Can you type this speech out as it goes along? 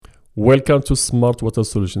Welcome to Smart Water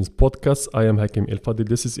Solutions podcast. I am Hakim El-Fadil.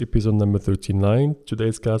 This is episode number 39.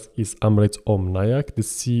 Today's guest is Amrit Om Nayak, the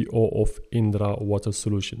CEO of Indra Water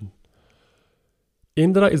Solution.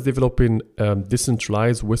 Indra is developing a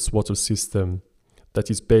decentralized wastewater system that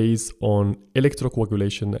is based on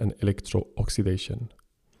electrocoagulation and electro-oxidation.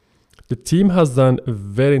 The team has done a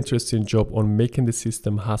very interesting job on making the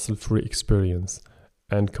system hassle-free experience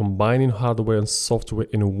and combining hardware and software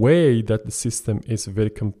in a way that the system is very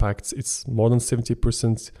compact. It's more than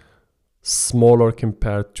 70% smaller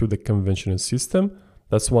compared to the conventional system.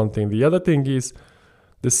 That's one thing. The other thing is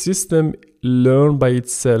the system learned by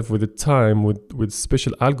itself with the time, with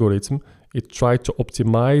special algorithm. It tried to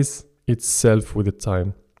optimize itself with the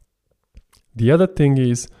time. The other thing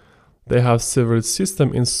is they have several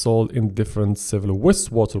systems installed in different several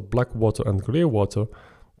wastewater, black water and gray water.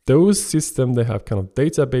 Those systems, they have kind of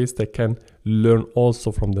database that can learn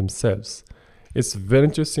also from themselves. It's very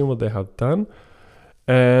interesting what they have done.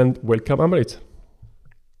 And welcome, Amrit.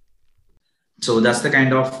 So that's the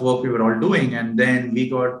kind of work we were all doing. And then we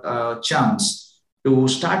got a chance to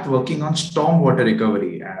start working on stormwater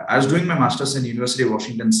recovery. I was doing my master's in University of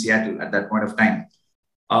Washington, Seattle at that point of time.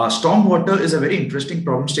 Stormwater is a very interesting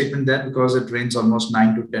problem statement there because it rains almost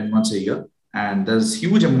 9 to 10 months a year. And there's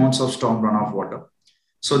huge amounts of storm runoff water.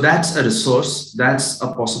 So that's a resource, that's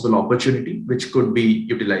a possible opportunity which could be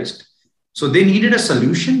utilized. So they needed a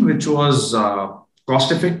solution which was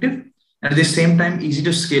cost effective and at the same time easy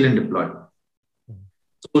to scale and deploy.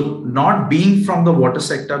 So not being from the water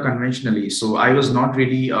sector conventionally, so I was not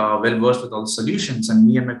really well versed with all the solutions. And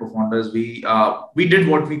me and my co-founders, we did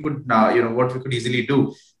what we could, what we could easily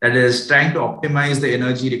do. That is trying to optimize the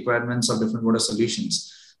energy requirements of different water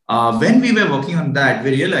solutions. When we were working on that, we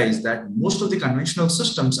realized that most of the conventional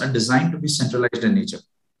systems are designed to be centralized in nature.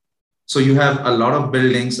 So you have a lot of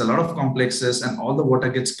buildings, a lot of complexes, and all the water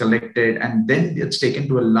gets collected, and then it's taken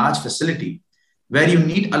to a large facility where you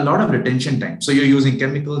need a lot of retention time. So you're using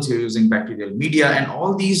chemicals, you're using bacterial media, and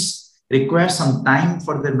all these require some time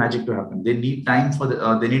for the magic to happen. They need time for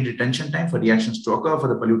they need retention time for reactions to occur, for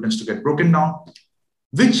the pollutants to get broken down,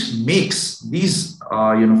 which makes these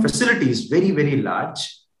facilities very, very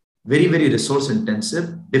large, very, very resource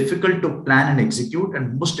intensive, difficult to plan and execute,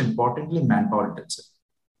 and most importantly, manpower intensive.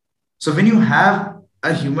 So when you have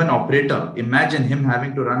a human operator, imagine him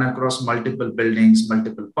having to run across multiple buildings,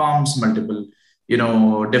 multiple pumps, multiple,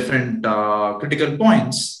 different critical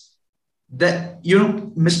points, that,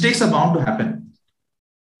 mistakes are bound to happen.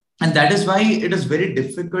 And that is why it is very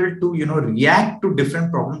difficult to, react to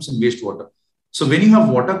different problems in wastewater. So when you have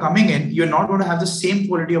water coming in, you're not going to have the same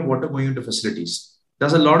quality of water going into facilities.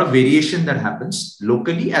 There's a lot of variation that happens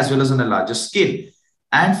locally as well as on a larger scale.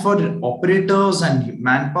 And for operators and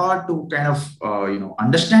manpower to kind of,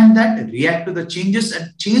 understand that, react to the changes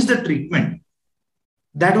and change the treatment,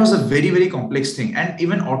 that was a very, very complex thing. And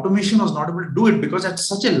even automation was not able to do it because at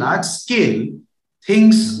such a large scale,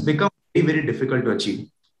 things become very, very difficult to achieve.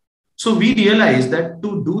 So we realized that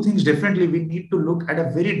to do things differently, we need to look at a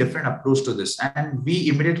very different approach to this. And we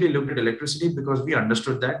immediately looked at electricity because we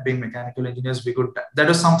understood that being mechanical engineers, that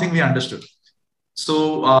was something we understood.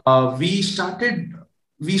 So we started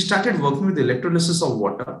working with electrolysis of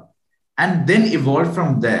water and then evolved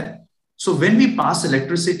from there. So when we pass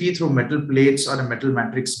electricity through metal plates or a metal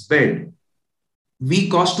matrix bed, we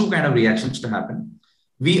cause two kind of reactions to happen.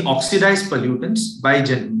 We oxidize pollutants by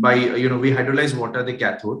we hydrolyze water, the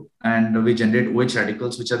cathode, and we generate OH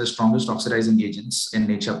radicals, which are the strongest oxidizing agents in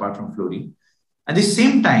nature apart from fluorine. At the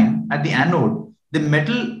same time, at the anode, the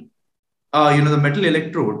metal, the metal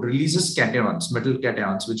electrode releases metal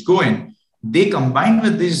cations, which go in. They combine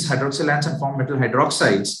with these hydroxylants and form metal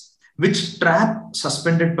hydroxides, which trap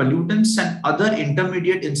suspended pollutants and other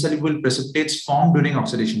intermediate insoluble precipitates formed during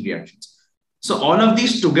oxidation reactions. So all of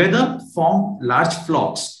these together form large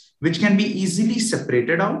flocks, which can be easily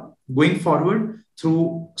separated out going forward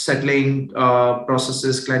through settling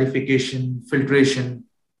processes, clarification, filtration,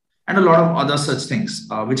 and a lot of other such things,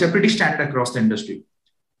 which are pretty standard across the industry.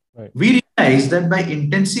 Right. We realized that by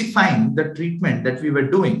intensifying the treatment that we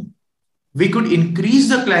were doing, we could increase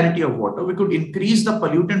the clarity of water, we could increase the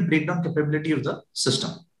pollutant breakdown capability of the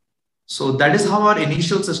system. So that is how our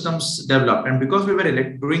initial systems developed. And because we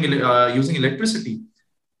were using electricity,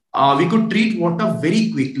 we could treat water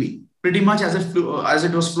very quickly, pretty much as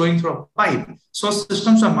it was flowing through a pipe. So our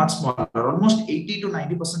systems are much smaller, almost 80 to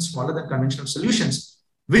 90% smaller than conventional solutions,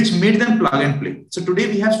 which made them plug and play. So today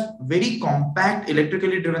we have very compact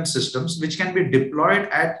electrically driven systems, which can be deployed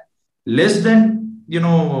at less than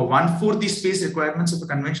 1/4 the space requirements of a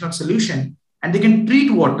conventional solution and they can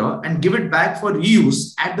treat water and give it back for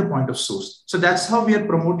reuse at the point of source. So that's how we are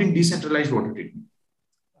promoting decentralized water treatment.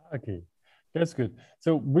 Okay, that's good.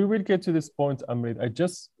 So we will get to this point, Amrit.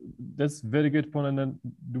 That's very good point. And then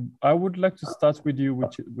I would like to start with you,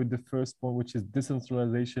 with the first point, which is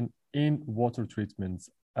decentralization in water treatments.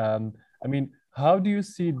 I mean, how do you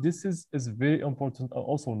see this is very important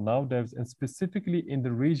also nowadays, and specifically in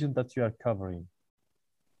the region that you are covering?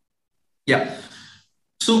 Yeah.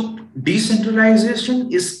 So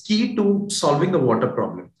decentralization is key to solving the water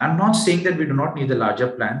problem. I'm not saying that we do not need the larger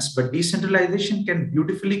plants, but decentralization can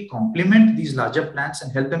beautifully complement these larger plants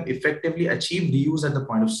and help them effectively achieve reuse at the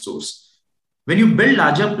point of source. When you build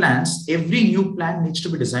larger plants, every new plant needs to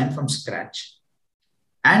be designed from scratch,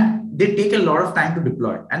 and they take a lot of time to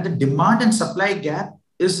deploy. And the demand and supply gap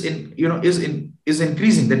is increasing.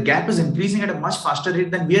 That gap is increasing at a much faster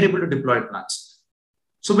rate than we are able to deploy plants.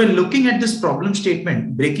 So by looking at this problem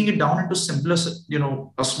statement, breaking it down into simpler,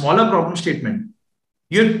 a smaller problem statement,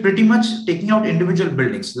 you're pretty much taking out individual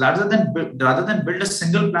buildings. Rather than build a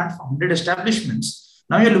single plant for 100 establishments,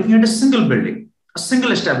 now you're looking at a single building, a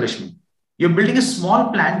single establishment. You're building a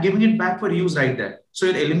small plant, giving it back for use right there. So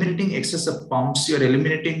you're eliminating excess of pumps, you're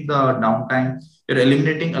eliminating the downtime, you're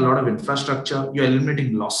eliminating a lot of infrastructure, you're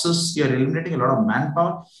eliminating losses, you're eliminating a lot of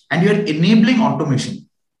manpower, and you're enabling automation.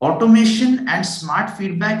 Automation and smart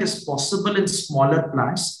feedback is possible in smaller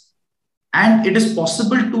plants, and it is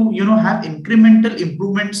possible to have incremental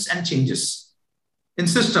improvements and changes in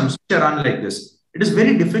systems which are run like this. It is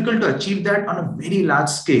very difficult to achieve that on a very large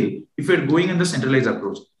scale if you're going in the centralized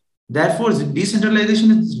approach. Therefore, decentralization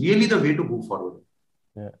is really the way to move forward.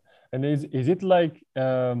 Yeah, and is it like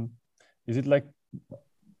I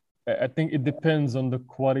think it depends on the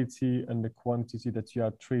quality and the quantity that you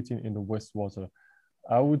are treating in the wastewater.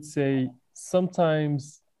 I would say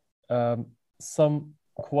sometimes some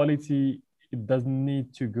quality, it doesn't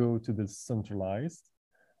need to go to the centralized.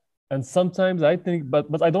 And sometimes I think, but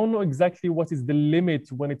I don't know exactly what is the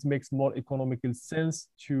limit when it makes more economical sense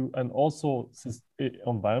to, and also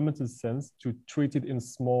environmental sense to treat it in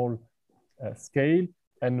small scale.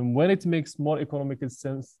 And when it makes more economical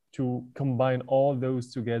sense to combine all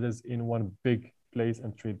those together in one big place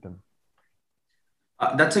and treat them.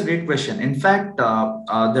 That's a great question. In fact,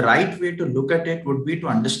 the right way to look at it would be to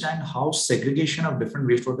understand how segregation of different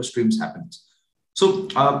wastewater streams happens. So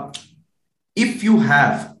if you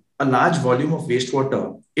have a large volume of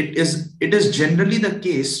wastewater, it is generally the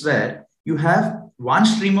case where you have one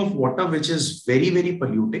stream of water which is very, very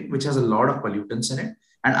polluting, which has a lot of pollutants in it,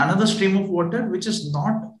 and another stream of water which is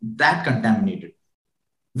not that contaminated.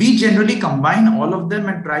 We generally combine all of them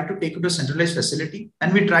and try to take it to a centralized facility,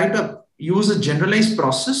 and we try to use a generalized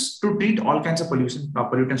process to treat all kinds of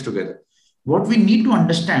pollutants together. What we need to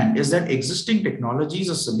understand is that existing technologies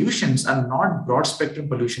or solutions are not broad spectrum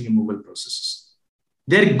pollution removal processes.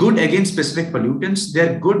 They're good against specific pollutants.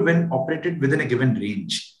 They're good when operated within a given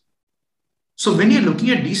range. So when you're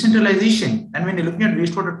looking at decentralization and when you're looking at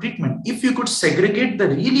wastewater treatment, if you could segregate the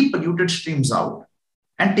really polluted streams out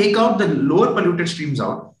and take out the lower polluted streams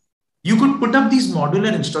out, you could put up these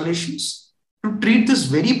modular installations to treat these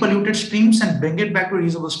very polluted streams and bring it back to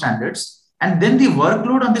reusable standards. And then the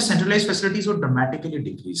workload on the centralized facilities would dramatically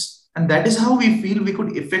decrease. And that is how we feel we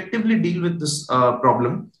could effectively deal with this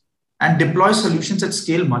problem and deploy solutions at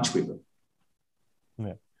scale much quicker.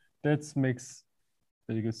 Yeah, that makes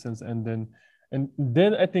very good sense. And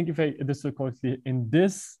then I think, if I understood correctly, in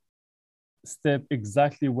this step,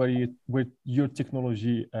 exactly where your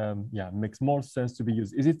technology makes more sense to be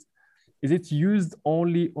used. Is it used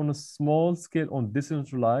only on a small scale, on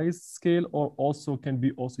decentralized scale, or also can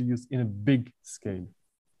be also used in a big scale?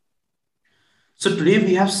 So today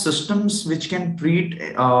we have systems which can treat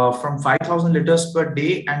from 5,000 liters per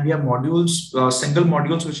day, and we have modules, single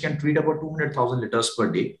modules, which can treat about 200,000 liters per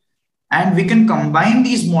day. And we can combine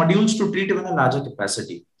these modules to treat even a larger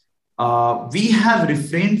capacity. We have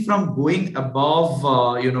refrained from going above,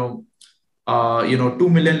 2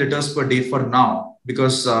 million liters per day for now,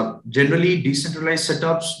 because generally decentralized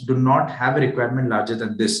setups do not have a requirement larger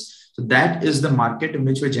than this. So that is the market in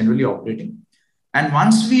which we're generally operating. And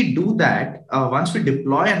once we do that, once we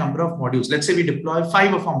deploy a number of modules, let's say we deploy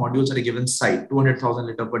 5 of our modules at a given site, 200,000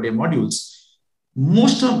 liter per day modules,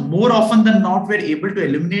 more often than not, we're able to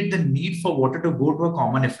eliminate the need for water to go to a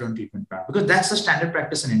common effluent treatment plant, because that's the standard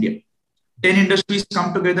practice in India. 10 industries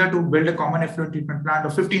come together to build a common effluent treatment plant, or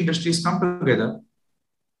 50 industries come together.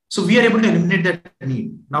 So we are able to eliminate that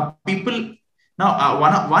need. Now, one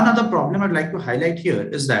other problem I'd like to highlight here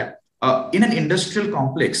is that in an industrial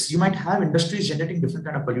complex, you might have industries generating different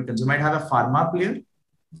kind of pollutants. You might have a pharma player,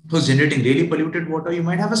 who's generating really polluted water, you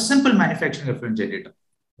might have a simple manufacturing effluent generator.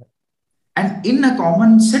 And in a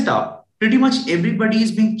common setup, pretty much everybody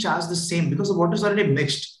is being charged the same because the water is already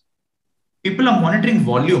mixed. People are monitoring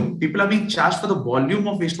volume. People are being charged for the volume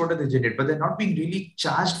of wastewater they generate, but they're not being really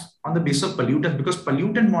charged on the basis of pollutant because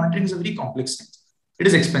pollutant monitoring is a very complex thing. It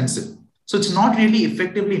is expensive. So it's not really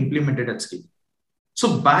effectively implemented at scale.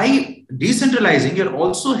 So by decentralizing, you're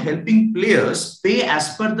also helping players pay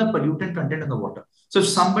as per the pollutant content in the water. So if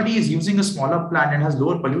somebody is using a smaller plant and has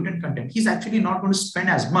lower pollutant content, he's actually not going to spend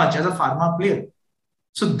as much as a pharma player.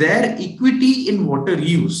 So their equity in water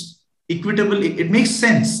reuse, equitable, it makes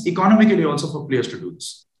sense economically also for players to do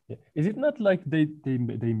this. Yeah. Is it not like they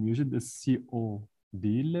measure the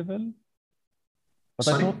COD level? But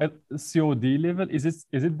Sorry? I thought COD level is it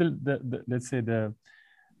the let's say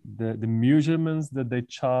the measurements that they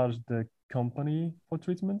charge the company for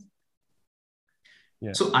treatment?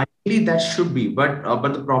 Yeah. So ideally that should be, but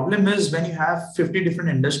the problem is when you have 50 different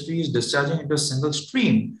industries discharging into a single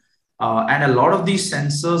stream, and a lot of these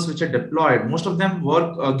sensors which are deployed, most of them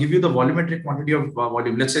give you the volumetric quantity of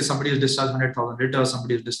volume. Let's say somebody is discharged 100,000 liters,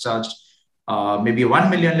 somebody is discharged maybe 1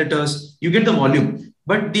 million liters. You get the volume,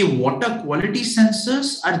 but the water quality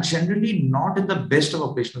sensors are generally not in the best of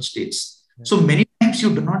operational states. Yeah. So many times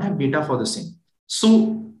you do not have data for the same.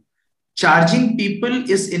 So charging people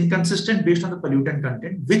is inconsistent based on the pollutant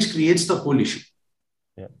content, which creates the whole issue.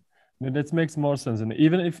 Yeah, that makes more sense. And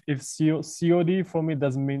even if COD for me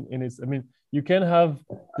doesn't mean you can have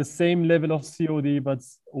the same level of COD, but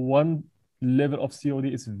one level of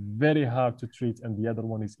COD is very hard to treat and the other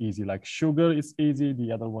one is easy. Like sugar is easy,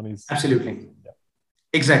 the other one is... Absolutely. Yeah.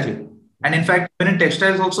 Exactly. And in fact, even in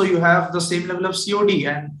textiles also, you have the same level of COD,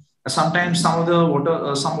 and sometimes some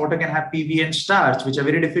water can have PV and starch, which are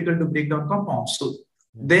very difficult to break down compounds. So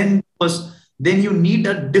then you need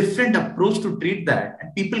a different approach to treat that,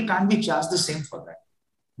 and people can't be charged the same for that.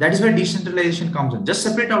 That is where decentralization comes in. Just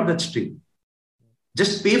separate out that stream.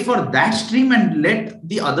 Just pay for that stream and let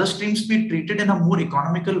the other streams be treated in a more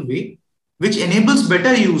economical way, which enables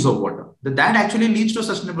better use of water. That actually leads to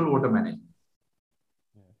sustainable water management.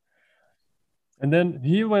 And then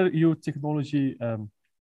here where your technology,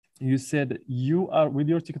 you said with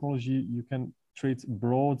your technology, you can treat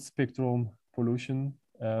broad spectrum pollution.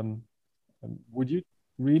 Would you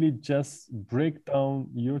really just break down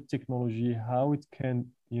your technology, how it can,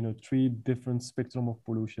 treat different spectrum of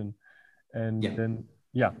pollution? And then,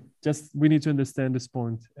 we need to understand this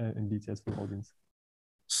point in details for the audience.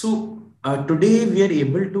 So today we are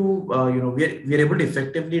able to, we are able to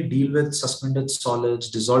effectively deal with suspended solids,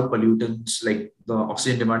 dissolved pollutants like the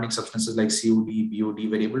oxygen-demanding substances like COD, BOD.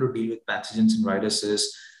 We're able to deal with pathogens and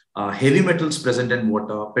viruses, heavy metals present in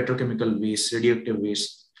water, petrochemical waste, radioactive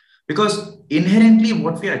waste. Because inherently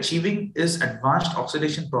what we are achieving is advanced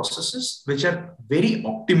oxidation processes which are very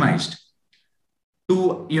optimized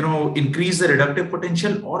to increase the reductive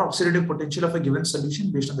potential or oxidative potential of a given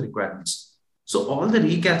solution based on the requirements. So all the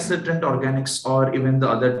recalcitrant organics or even the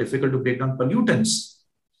other difficult to break down pollutants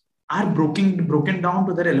are broken down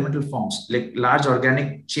to their elemental forms, like large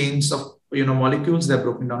organic chains of molecules. They're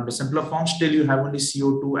broken down into simpler forms. Still, you have only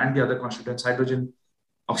CO2 and the other constituents, hydrogen,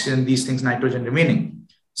 oxygen, these things, nitrogen remaining.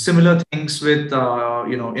 Similar things with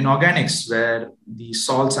inorganics, where the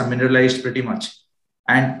salts are mineralized pretty much.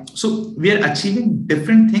 And so we are achieving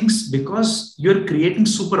different things because you're creating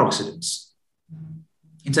superoxidants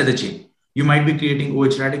inside the chain. You might be creating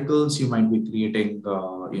OH radicals, you might be creating,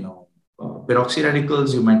 peroxy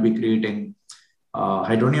radicals, you might be creating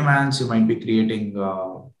hydronium ions, you might be creating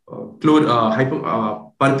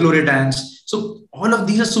perchlorate ions. So all of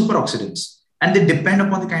these are superoxidants, and they depend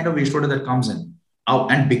upon the kind of wastewater that comes in.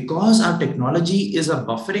 And because our technology is a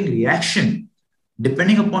buffering reaction,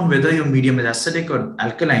 depending upon whether your medium is acidic or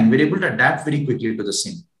alkaline, we're able to adapt very quickly to the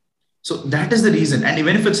same. So that is the reason. And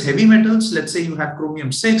even if it's heavy metals, let's say you have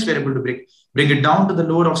chromium 6, we're able to bring it down to the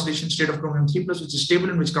lower oxidation state of chromium 3+, which is stable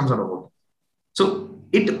and which comes out of water. So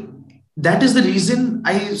that is the reason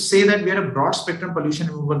I say that we are a broad spectrum pollution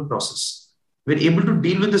removal process. We're able to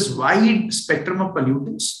deal with this wide spectrum of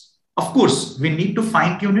pollutants. Of course, we need to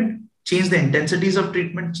fine tune it, change the intensities of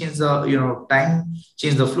treatment, change the time,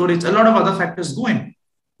 change the flow rates. A lot of other factors go in,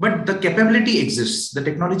 but the capability exists. The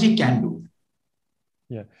technology can do it.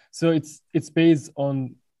 Yeah. So it's based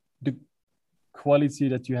on the quality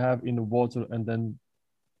that you have in the water, and then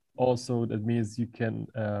also that means you can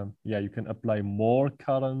you can apply more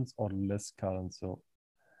current or less current. So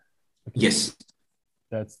yes,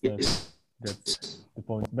 that's the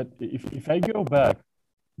point. But if I go back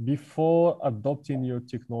before adopting your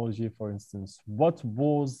technology, for instance, what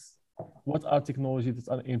was what are technologies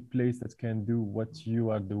that are in place that can do what you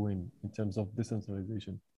are doing in terms of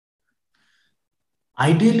decentralization?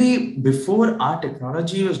 Ideally, before our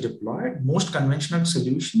technology was deployed, most conventional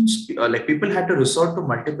solutions, like people had to resort to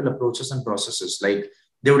multiple approaches and processes. Like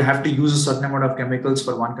they would have to use a certain amount of chemicals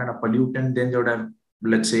for one kind of pollutant, then they would have,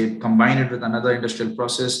 let's say, combine it with another industrial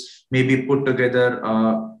process, maybe put together,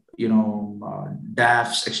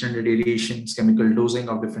 DAFs, extended aerations, chemical dosing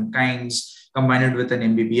of different kinds, combine it with an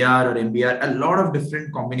MBBR or MBR. A lot of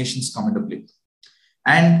different combinations come into play.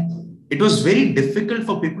 And it was very difficult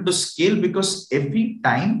for people to scale because every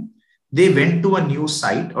time they went to a new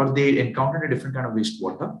site or they encountered a different kind of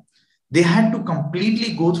wastewater, they had to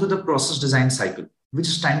completely go through the process design cycle, which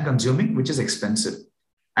is time consuming, which is expensive.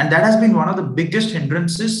 And that has been one of the biggest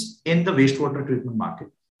hindrances in the wastewater treatment market,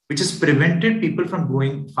 which has prevented people from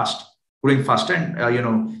growing faster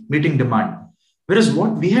and meeting demand. Whereas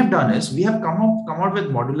what we have done is we have come out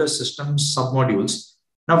with modular systems, submodules.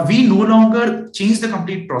 Now we no longer change the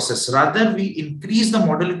complete process. Rather, we increase the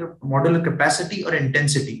modular capacity or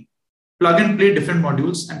intensity, plug and play different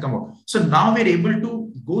modules and come out. So now we're able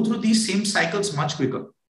to go through these same cycles much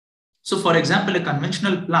quicker. So for example, a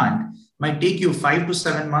conventional plant might take you 5 to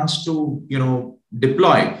 7 months to,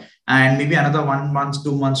 deploy, and maybe another 1 month,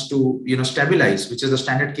 2 months to, stabilize, which is the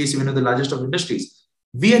standard case, even of the largest of industries.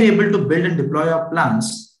 We are able to build and deploy our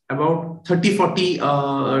plants about 40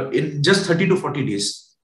 in just 30 to 40 days.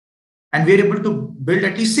 And we're able to build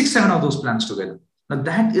at least 6, 7 of those plants together. Now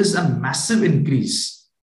that is a massive increase.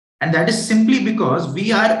 And that is simply because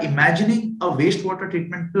we are imagining a wastewater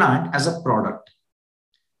treatment plant as a product.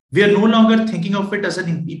 We are no longer thinking of it as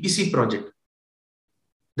an EPC project.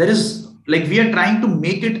 We are trying to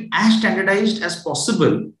make it as standardized as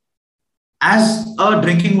possible as a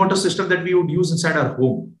drinking water system that we would use inside our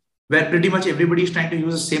home, where pretty much everybody is trying to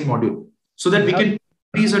use the same module so that we can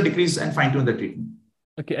increase or decrease and fine tune the treatment.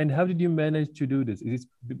 Okay, and how did you manage to do this? Is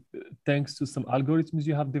it thanks to some algorithms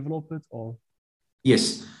you have developed, or?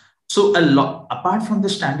 Yes. So apart from the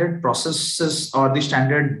standard processes or the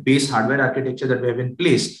standard base hardware architecture that we have in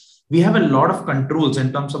place, we have a lot of controls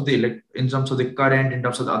in terms of the current, in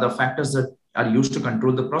terms of the other factors that are used to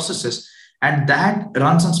control the processes, and that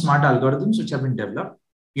runs on smart algorithms which have been developed,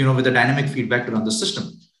 with the dynamic feedback to run the system.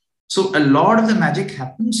 So a lot of the magic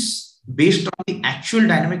happens based on the actual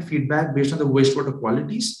dynamic feedback, based on the wastewater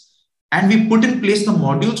qualities, and we put in place the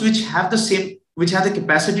modules which have the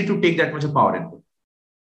capacity to take that much of power input.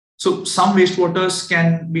 So some wastewaters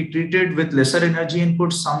can be treated with lesser energy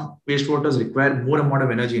input. Some wastewaters require more amount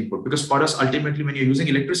of energy input, because for us, ultimately, when you're using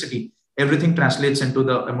electricity, everything translates into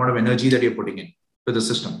the amount of energy that you're putting in to the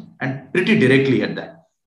system, and pretty directly at that.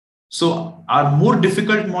 So our more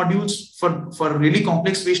difficult modules for really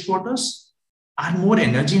complex wastewaters are more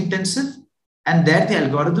energy intensive, and there the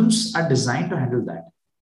algorithms are designed to handle that.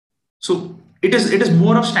 So it is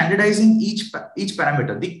more of standardizing each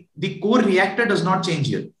parameter. The core reactor does not change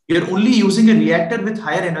here. You're only using a reactor with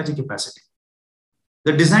higher energy capacity.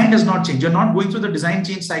 The design does not change. You're not going through the design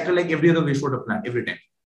change cycle like every other wastewater plant every time.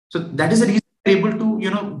 So that is the reason we're able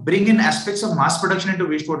to bring in aspects of mass production into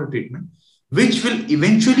wastewater treatment, which will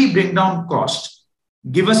eventually bring down cost,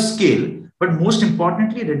 give us scale, but most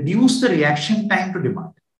importantly, reduce the reaction time to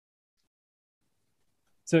demand.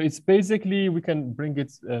 So it's basically, we can bring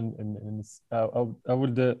it, I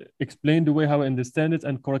will explain the way how I understand it,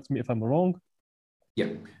 and correct me if I'm wrong. Yeah.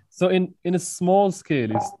 So in a small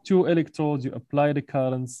scale, it's 2 electrodes, you apply the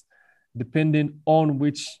currents, depending on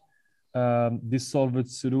which dissolved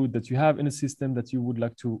solute that you have in a system that you would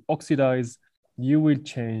like to oxidize, you will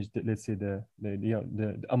change, let's say,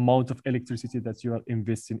 the amount of electricity that you are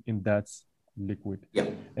investing in that liquid. Yeah.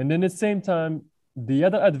 And then at the same time, the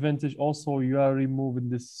other advantage also, you are removing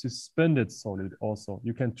the suspended solid also.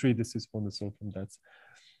 You can treat the suspended solid from that.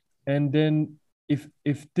 And then if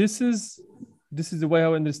this is the way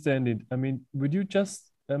I understand it, would you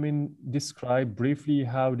just, describe briefly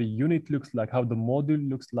how the unit looks like, how the module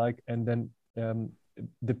looks like, and then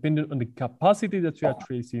depending on the capacity that you are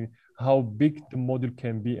tracing, how big the module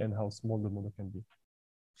can be and how small the module can be?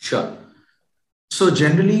 Sure. So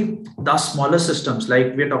generally, the smaller systems,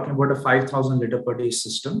 like we're talking about a 5,000 liter per day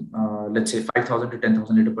system, let's say 5,000 to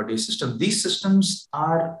 10,000 liter per day system. These systems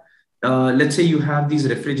are, let's say you have these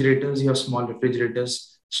refrigerators, you have small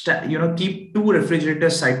refrigerators, keep 2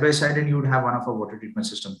 refrigerators side by side and you would have one of our water treatment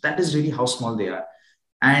systems. That is really how small they are.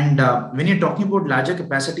 And when you're talking about larger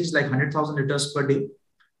capacities like 100,000 liters per day,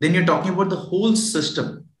 then you're talking about the whole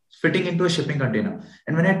system fitting into a shipping container.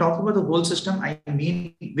 And when I talk about the whole system, I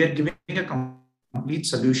mean, we're giving a complete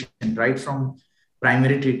solution, right from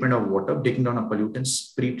primary treatment of water, taking down of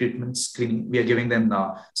pollutants, pre-treatment screening. We are giving them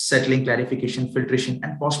settling, clarification, filtration,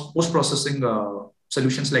 and post-processing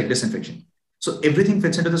solutions like disinfection. So everything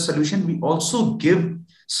fits into the solution. We also give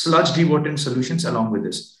sludge dewatering solutions along with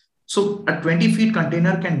this. So a 20 feet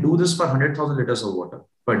container can do this for 100,000 liters of water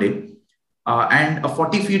per day. And a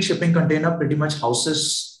 40 feet shipping container pretty much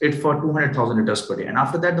houses it for 200,000 liters per day. And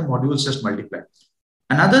after that, the modules just multiply.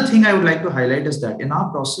 Another thing I would like to highlight is that in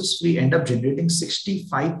our process, we end up generating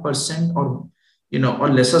 65% or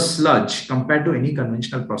lesser sludge compared to any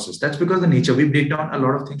conventional process. That's because of the nature. We break down a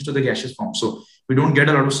lot of things to the gaseous form. So we don't get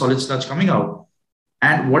a lot of solid sludge coming out.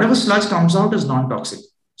 And whatever sludge comes out is non-toxic.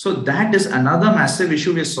 So that is another massive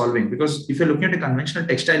issue we're solving, because if you're looking at a conventional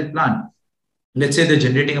textile plant, let's say they're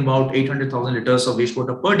generating about 800,000 liters of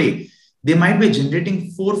wastewater per day, they might be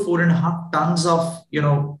generating 4.5 tons of,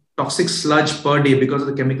 toxic sludge per day because of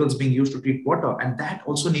the chemicals being used to treat water. And that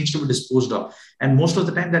also needs to be disposed of. And most of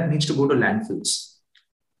the time that needs to go to landfills.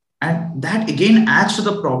 And that again adds to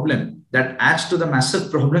the problem, that adds to the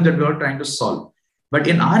massive problem that we are trying to solve. But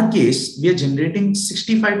in our case, we are generating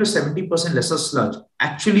 65 to 70% lesser sludge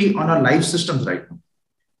actually on our live systems right now.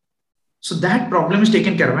 So that problem is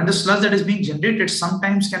taken care of. And the sludge that is being generated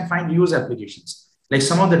sometimes can find reuse applications. Like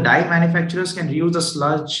some of the dye manufacturers can reuse the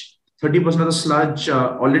sludge, 30% of the sludge,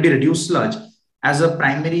 already reduced sludge, as a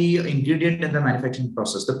primary ingredient in the manufacturing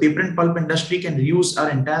process. The paper and pulp industry can reuse our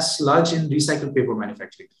entire sludge in recycled paper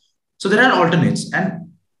manufacturing. So there are alternates,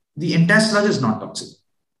 and the entire sludge is non-toxic.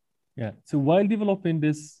 Yeah. So while developing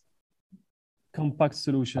this compact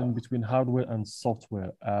solution between hardware and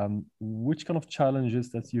software, which kind of challenges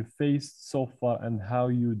that you faced so far and how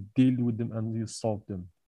you deal with them and you solve them?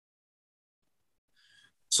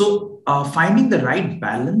 So finding the right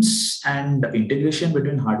balance and integration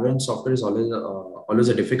between hardware and software is always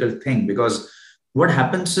a difficult thing, because what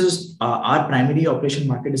happens is our primary operation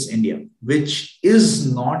market is India, which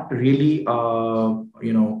is not really an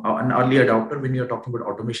early adopter when you're talking about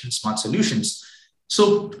automation smart solutions.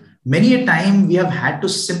 So many a time we have had to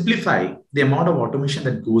simplify the amount of automation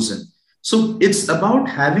that goes in. So it's about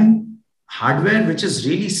having hardware which is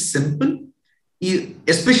really simple,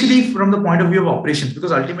 especially from the point of view of operations,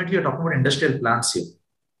 because ultimately you're talking about industrial plants here.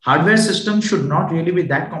 Hardware systems should not really be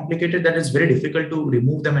that complicated that it's very difficult to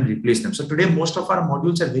remove them and replace them. So today, most of our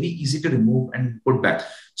modules are very easy to remove and put back.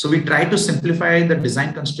 So we try to simplify the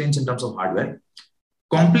design constraints in terms of hardware.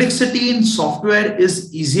 Complexity in software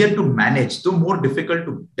is easier to manage, though more difficult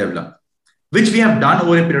to develop, which we have done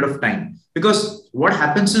over a period of time. Because what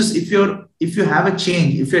happens is if you have a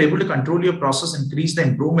change, if you're able to control your process, increase the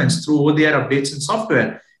improvements through over-the-air updates in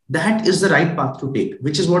software, that is the right path to take,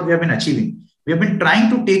 which is what we have been achieving. We have been trying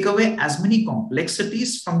to take away as many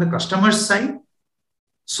complexities from the customer's side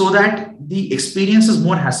so that the experience is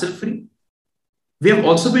more hassle-free. We have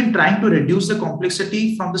also been trying to reduce the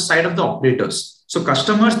complexity from the side of the operators. So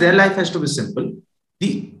customers, their life has to be simple.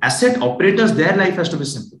 The asset operators, their life has to be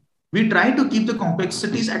simple. We try to keep the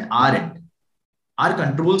complexities at our end, our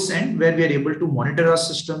controls end, where we are able to monitor our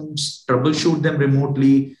systems, troubleshoot them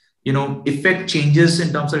remotely, effect changes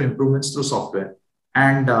in terms of improvements through software.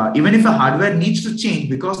 And even if a hardware needs to change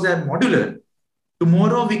because they are modular,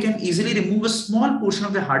 tomorrow we can easily remove a small portion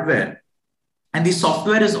of the hardware, and the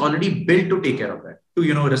software is already built to take care of that,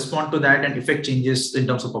 to respond to that and effect changes in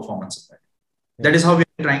terms of performance of that. Yeah. That is how we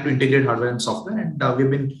are trying to integrate hardware and software, and we've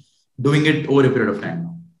been doing it over a period of time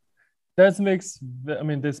now. This makes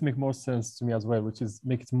more sense to me as well, which is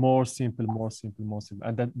make it more simple,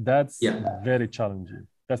 and that's very challenging.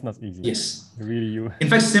 That's not easy. Yes. Really, in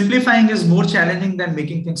fact, simplifying is more challenging than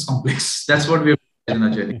making things complex. That's what we're in our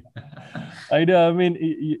journey. I know.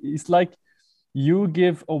 It's like you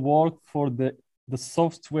give a work for the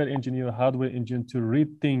software engineer, hardware engineer to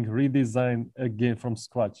rethink, redesign again from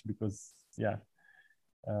scratch, because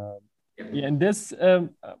and this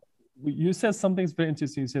you said something very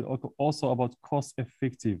interesting. You said also about cost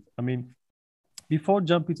effective. Before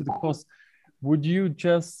jumping to the cost, would you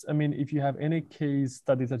just, if you have any case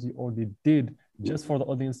studies that you already did, just for the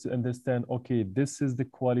audience to understand, okay, this is the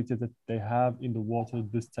quality that they have in the water,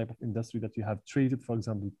 this type of industry that you have treated, for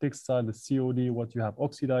example, textile, the COD, what you have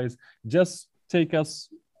oxidized, just take us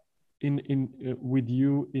with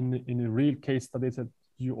you in a real case studies that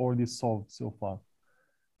you already solved so far.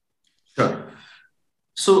 Sure.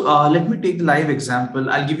 So let me take the live example.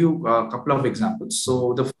 I'll give you a couple of examples.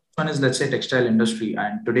 So the first one is, let's say, textile industry.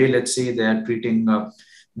 And today, let's say they're treating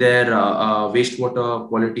their wastewater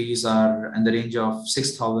qualities are in the range of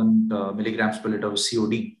 6,000 milligrams per liter of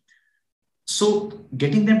COD. So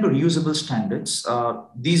getting them to reusable standards,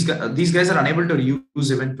 these guys are unable to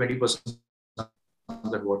reuse even 20% of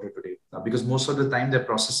that water today because most of the time their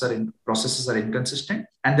processes are inconsistent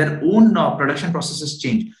and their own production processes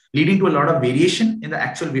change, leading to a lot of variation in the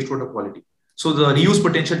actual wastewater quality. So the reuse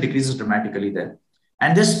potential decreases dramatically there.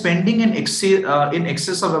 And they're spending in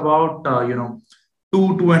excess of about,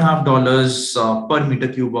 $2.5 per meter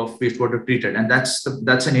cube of wastewater treated. And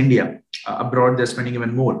that's in India. Abroad, they're spending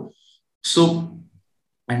even more. So,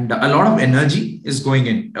 and a lot of energy is going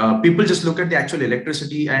in. People just look at the actual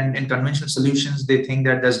electricity, and in conventional solutions, they think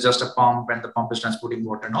that there's just a pump and the pump is transporting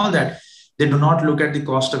water and all that. They do not look at the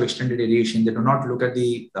cost of extended aeration. They do not look at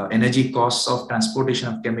the energy costs of transportation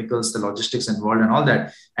of chemicals, the logistics involved and all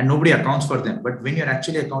that. And nobody accounts for them. But when you're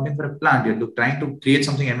actually accounting for a plant, you're trying to create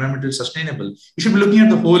something environmentally sustainable, you should be looking at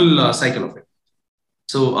the whole cycle of it.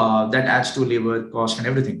 So that adds to labor cost and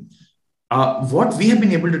everything. What we have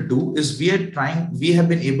been able to do is we have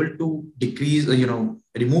been able to decrease,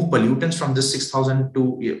 remove pollutants from this 6,000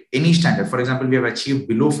 to any standard. For example, we have achieved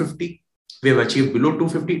below 50. We have achieved below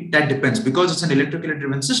 250. That depends because it's an electrically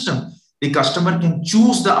driven system. The customer can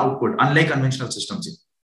choose the output, unlike conventional systems.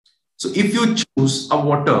 So if you choose a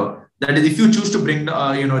water, that is, if you choose to bring,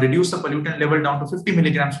 reduce the pollutant level down to 50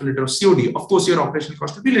 milligrams per liter of COD, of course, your operational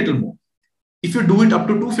cost will be a little more. If you do it up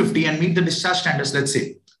to 250 and meet the discharge standards, let's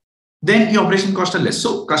say, then your operation costs are less.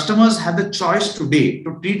 So customers have the choice today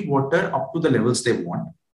to treat water up to the levels they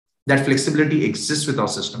want. That flexibility exists with our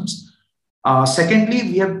systems.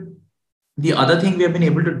 Secondly, the other thing we have been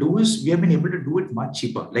able to do is we have been able to do it much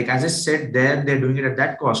cheaper. Like as I said, they're doing it at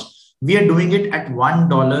that cost. We are doing it at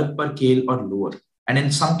 $1 per kale or lower. And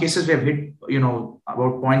in some cases, we have hit,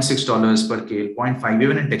 about $0.6 per kale, 0.5,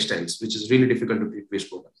 even in textiles, which is really difficult to treat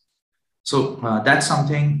wastewater. So that's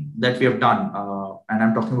something that we have done. And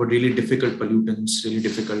I'm talking about really difficult pollutants, really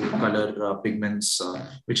difficult color pigments,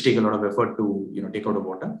 which take a lot of effort to take out of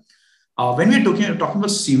water. When we're talking about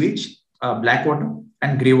sewage, black water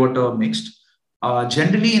and grey water mixed,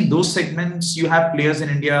 generally in those segments, you have players in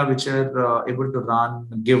India which are able to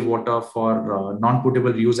give water for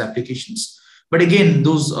non-potable reuse applications. But again,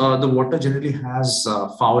 the water generally has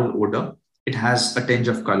foul odor. It has a tinge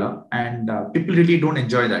of color, and people really don't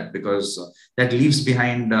enjoy that because that leaves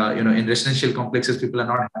behind, in residential complexes, people are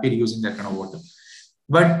not happy using that kind of water.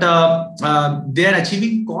 But they are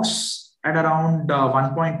achieving costs at around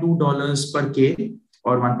 $1.2 per kale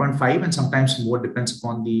or 1.5, and sometimes more, depends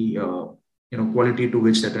upon the quality to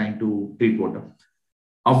which they're trying to treat water.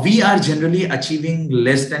 We are generally achieving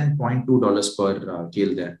less than $0.2 per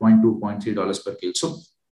kale there, $0.2, $0.3 per kale. So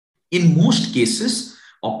in most cases,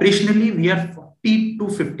 operationally, we are 40 to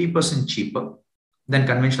 50% cheaper than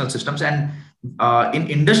conventional systems. And in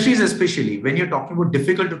industries, especially when you're talking about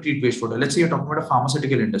difficult to treat wastewater, let's say you're talking about a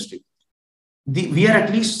pharmaceutical industry, we are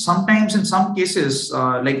at least sometimes in some cases,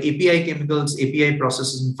 like API chemicals, API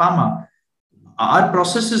processes in pharma, our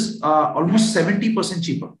process is almost 70%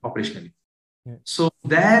 cheaper operationally. Yeah. So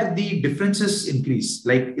there the differences increase.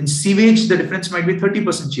 Like in sewage, the difference might be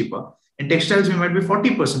 30% cheaper. In textiles, we might be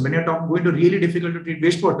 40%. When you're going to really difficult to treat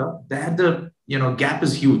wastewater, there the gap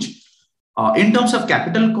is huge. In terms of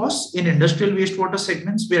capital costs, in industrial wastewater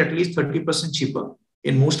segments, we're at least 30% cheaper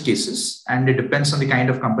in most cases, and it depends on the kind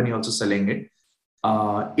of company also selling it.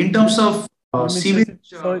 In terms of sewage,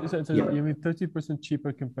 sorry, you mean 30%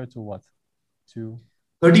 cheaper compared to what?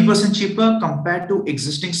 30% cheaper compared to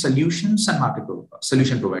existing solutions and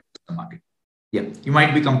solution providers in the market. Yeah, you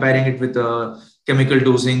might be comparing it with a chemical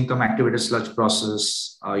dosing, activated sludge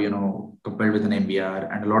process, compared with an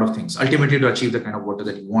MBR and a lot of things, ultimately to achieve the kind of water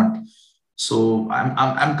that you want. So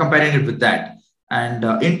I'm comparing it with that. And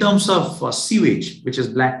in terms of sewage, which is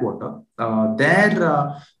black water, our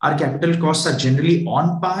capital costs are generally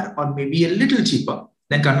on par or maybe a little cheaper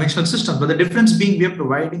than conventional systems. But the difference being we are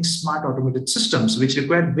providing smart automated systems, which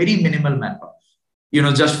require very minimal manpower,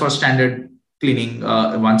 just for standard cleaning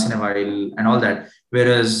once in a while and all that.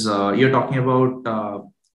 Whereas you're talking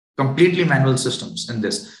about completely manual systems in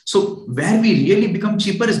this. So where we really become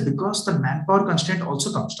cheaper is because the manpower constraint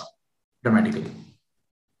also comes down dramatically.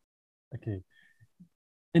 Okay.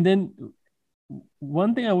 And then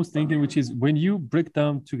one thing I was thinking, which is when you break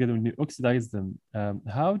down together, when you oxidize them,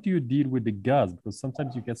 how do you deal with the gas? Because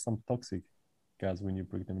sometimes you get some toxic gas when you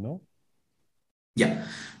break them, no? Yeah.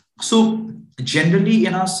 So generally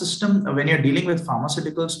in our system, when you're dealing with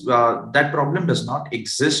pharmaceuticals, that problem does not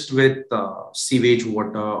exist with sewage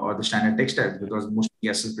water or the standard textiles because most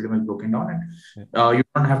gases are pretty much broken down and you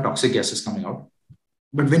don't have toxic gases coming out.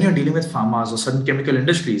 But when you're dealing with pharmas or certain chemical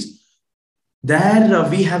industries, there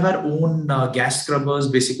we have our own gas scrubbers.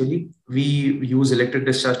 Basically, we use electric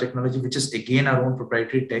discharge technology, which is again our own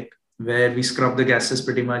proprietary tech, where we scrub the gases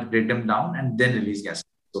pretty much, break them down, and then release gas.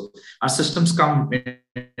 So our systems come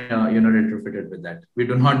retrofitted with that. We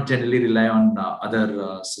do not generally rely on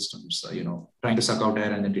other systems, trying to suck out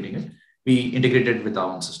air and then treating it. We integrate it with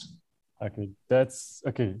our own system. Okay, that's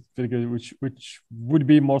okay. Very good. Which would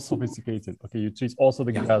be more sophisticated. Okay, you treat also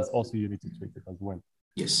the gas. Also, you need to treat it as well.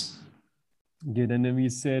 Yes. Good. And then we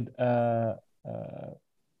said,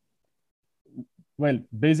 well,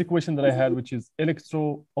 basic question that I had, which is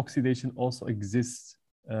electro oxidation also exists.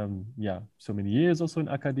 So many years also in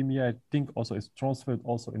academia. I think also it's transferred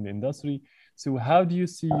also in the industry. So how do you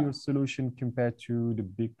see your solution compared to the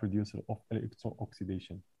big producer of electro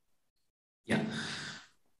oxidation? Yeah.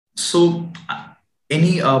 So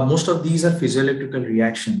most of these are physioelectrical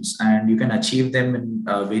reactions, and you can achieve them in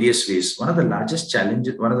various ways. One of the largest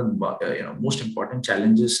challenges, one of the most important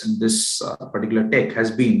challenges in this particular tech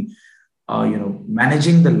has been,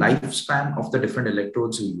 managing the lifespan of the different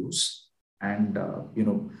electrodes you use, and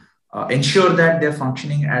ensure that they're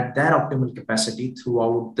functioning at their optimal capacity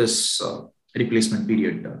throughout this replacement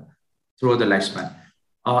period, throughout the lifespan.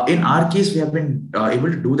 In our case, we have been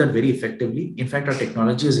able to do that very effectively. In fact, our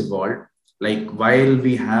technology has evolved. Like while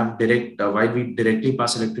we directly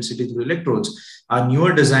pass electricity through electrodes, our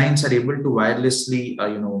newer designs are able to wirelessly,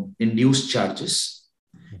 induce charges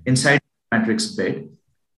inside the matrix bed,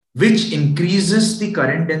 which increases the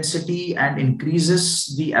current density and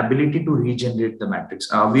increases the ability to regenerate the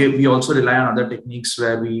matrix. We also rely on other techniques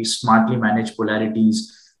where we smartly manage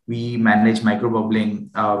polarities. We manage microbubbling.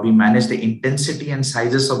 We manage the intensity and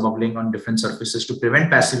sizes of bubbling on different surfaces to prevent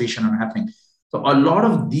passivation from happening. So a lot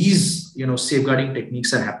of these, safeguarding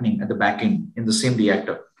techniques are happening at the back end in the same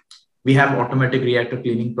reactor. We have automatic reactor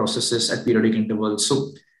cleaning processes at periodic intervals.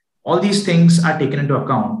 So all these things are taken into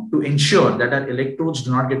account to ensure that our electrodes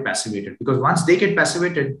do not get passivated, because once they get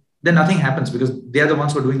passivated, then nothing happens because they are the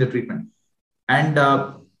ones who are doing the treatment. And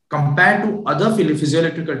compared to other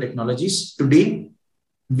physioelectrical technologies, today,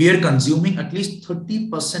 we are consuming at least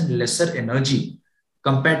 30% lesser energy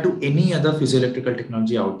compared to any other physioelectrical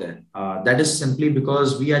technology out there. That is simply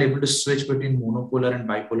because we are able to switch between monopolar and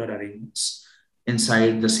bipolar arrangements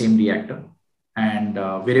inside the same reactor. And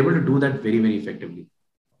we're able to do that very, very effectively.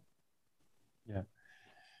 Yeah.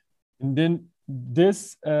 And then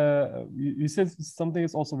this, you said something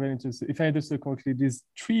is also very interesting. If I understood correctly, there's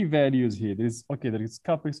three values here. There is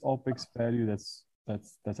CapEx, OpEx value.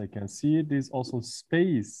 That I can see it. There's also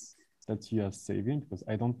space that you are saving, because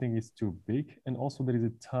I don't think it's too big. And also there is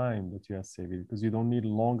a time that you are saving, because you don't need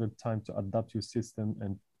longer time to adapt your system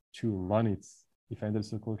and to run it. If I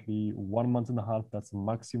understand correctly, 1.5 months, that's the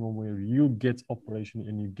maximum where you get operation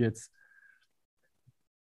and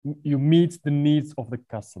you meet the needs of the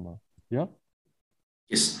customer. Yeah.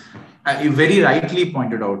 Yes, you very rightly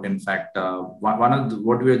pointed out. In fact,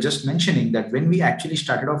 what we were just mentioning, that when we actually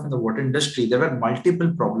started off in the water industry, there were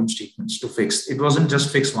multiple problem statements to fix. It wasn't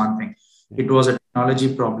just fix one thing. It was a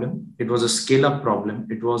technology problem. It was a scale-up problem.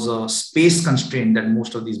 It was a space constraint that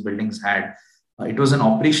most of these buildings had. It was an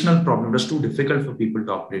operational problem. It was too difficult for people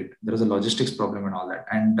to operate. There was a logistics problem and all that.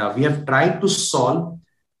 And we have tried to solve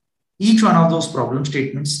each one of those problem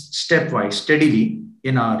statements stepwise, steadily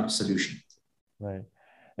in our solution. Right.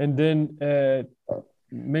 And then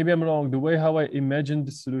maybe I'm wrong. The way how I imagine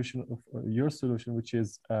the solution of your solution, which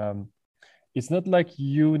is it's not like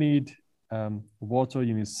you need water,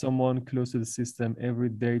 you need someone close to the system every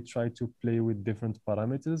day, try to play with different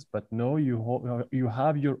parameters. But no, you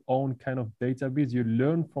have your own kind of database. You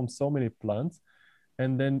learn from so many plants,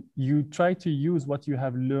 and then you try to use what you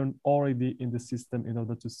have learned already in the system in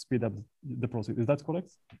order to speed up the process. Is that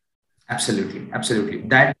correct? Absolutely.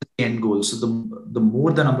 That is the end goal. So the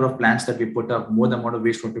more the number of plants that we put up, more the amount of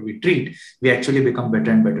wastewater we treat, we actually become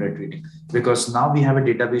better and better at treating. Because now we have a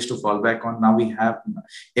database to fall back on. Now we have,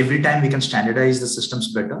 every time we can standardize the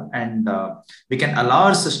systems better, and we can allow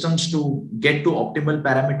our systems to get to optimal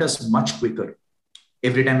parameters much quicker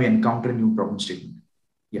every time we encounter a new problem statement.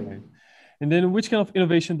 Yeah. Right. And then which kind of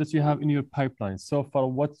innovation that you have in your pipeline so far?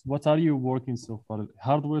 What are you working so far?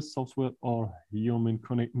 Hardware, software, or human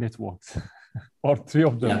connect networks? Or three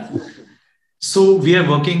of them? Yeah. So we are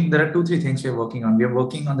working, there are 2-3 things we are working on. We are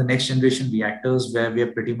working on the next generation reactors, where we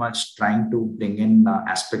are pretty much trying to bring in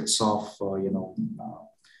aspects of,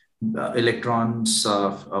 electrons,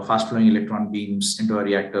 fast flowing electron beams into our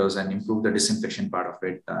reactors and improve the disinfection part of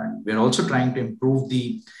it. And we're also trying to improve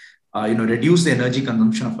the reduce the energy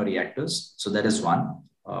consumption of our reactors. So that is one.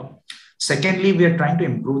 Secondly, we are trying to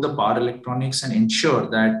improve the power electronics and ensure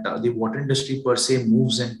that the water industry per se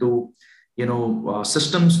moves into,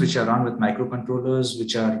 systems which are run with microcontrollers,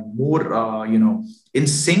 which are more, in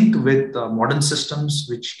sync with modern systems,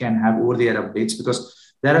 which can have over-the-air updates. Because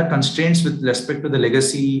there are constraints with respect to the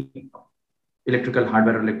legacy electrical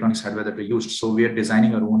hardware or electronics hardware that we used. So we are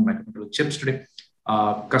designing our own microcontroller chips today,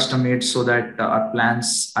 custom made, so that our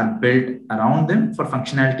plans are built around them for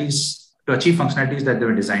functionalities, to achieve functionalities that they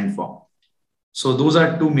were designed for. So those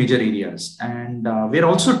are two major areas. And we're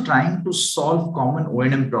also trying to solve common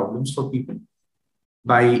O&M problems for people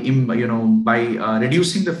by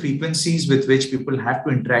reducing the frequencies with which people have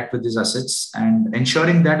to interact with these assets, and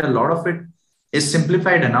ensuring that a lot of it is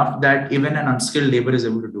simplified enough that even an unskilled labor is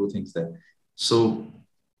able to do things there. So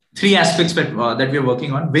three aspects that we are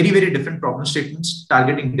working on, very, very different problem statements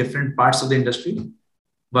targeting different parts of the industry,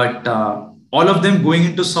 but all of them going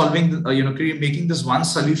into solving, making this one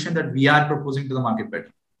solution that we are proposing to the market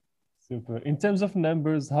better. Super. In terms of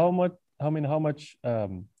numbers, how much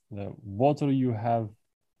water you have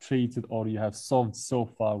treated or you have solved so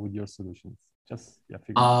far with your solutions?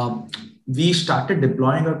 We started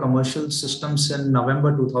deploying our commercial systems in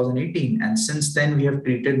November 2018, and since then we have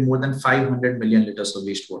treated more than 500 million liters of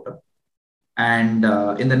wastewater. And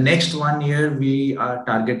in the next 1 year, we are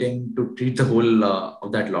targeting to treat the whole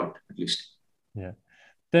of that lot, at least. Yeah.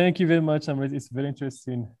 Thank you very much, Amrit. It's very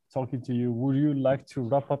interesting talking to you. Would you like to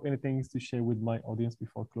wrap up anything to share with my audience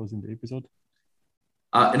before closing the episode?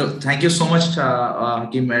 Thank you so much,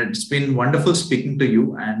 Hakeem. It's been wonderful speaking to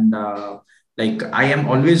you. And I am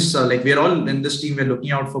always we're all in this team, we're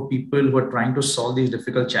looking out for people who are trying to solve these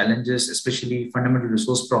difficult challenges, especially fundamental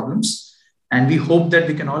resource problems. And we hope that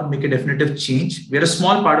we can all make a definitive change. We're a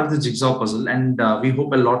small part of the jigsaw puzzle, and we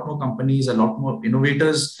hope a lot more companies, a lot more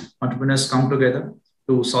innovators, entrepreneurs come together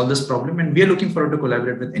to solve this problem. And we are looking forward to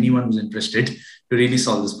collaborate with anyone who's interested to really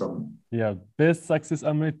solve this problem. Yeah, best success,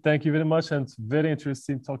 Amrit. Thank you very much. And it's very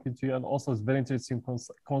interesting talking to you. And also it's very interesting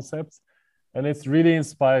concepts. And it's really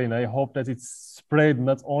inspiring. I hope that it's spread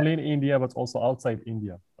not only in India, but also outside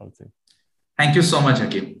India, I would say. Thank you so much,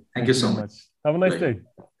 Hakeem. Thank you so much. Have a nice day.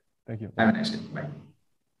 Thank you. Have a nice day. Bye.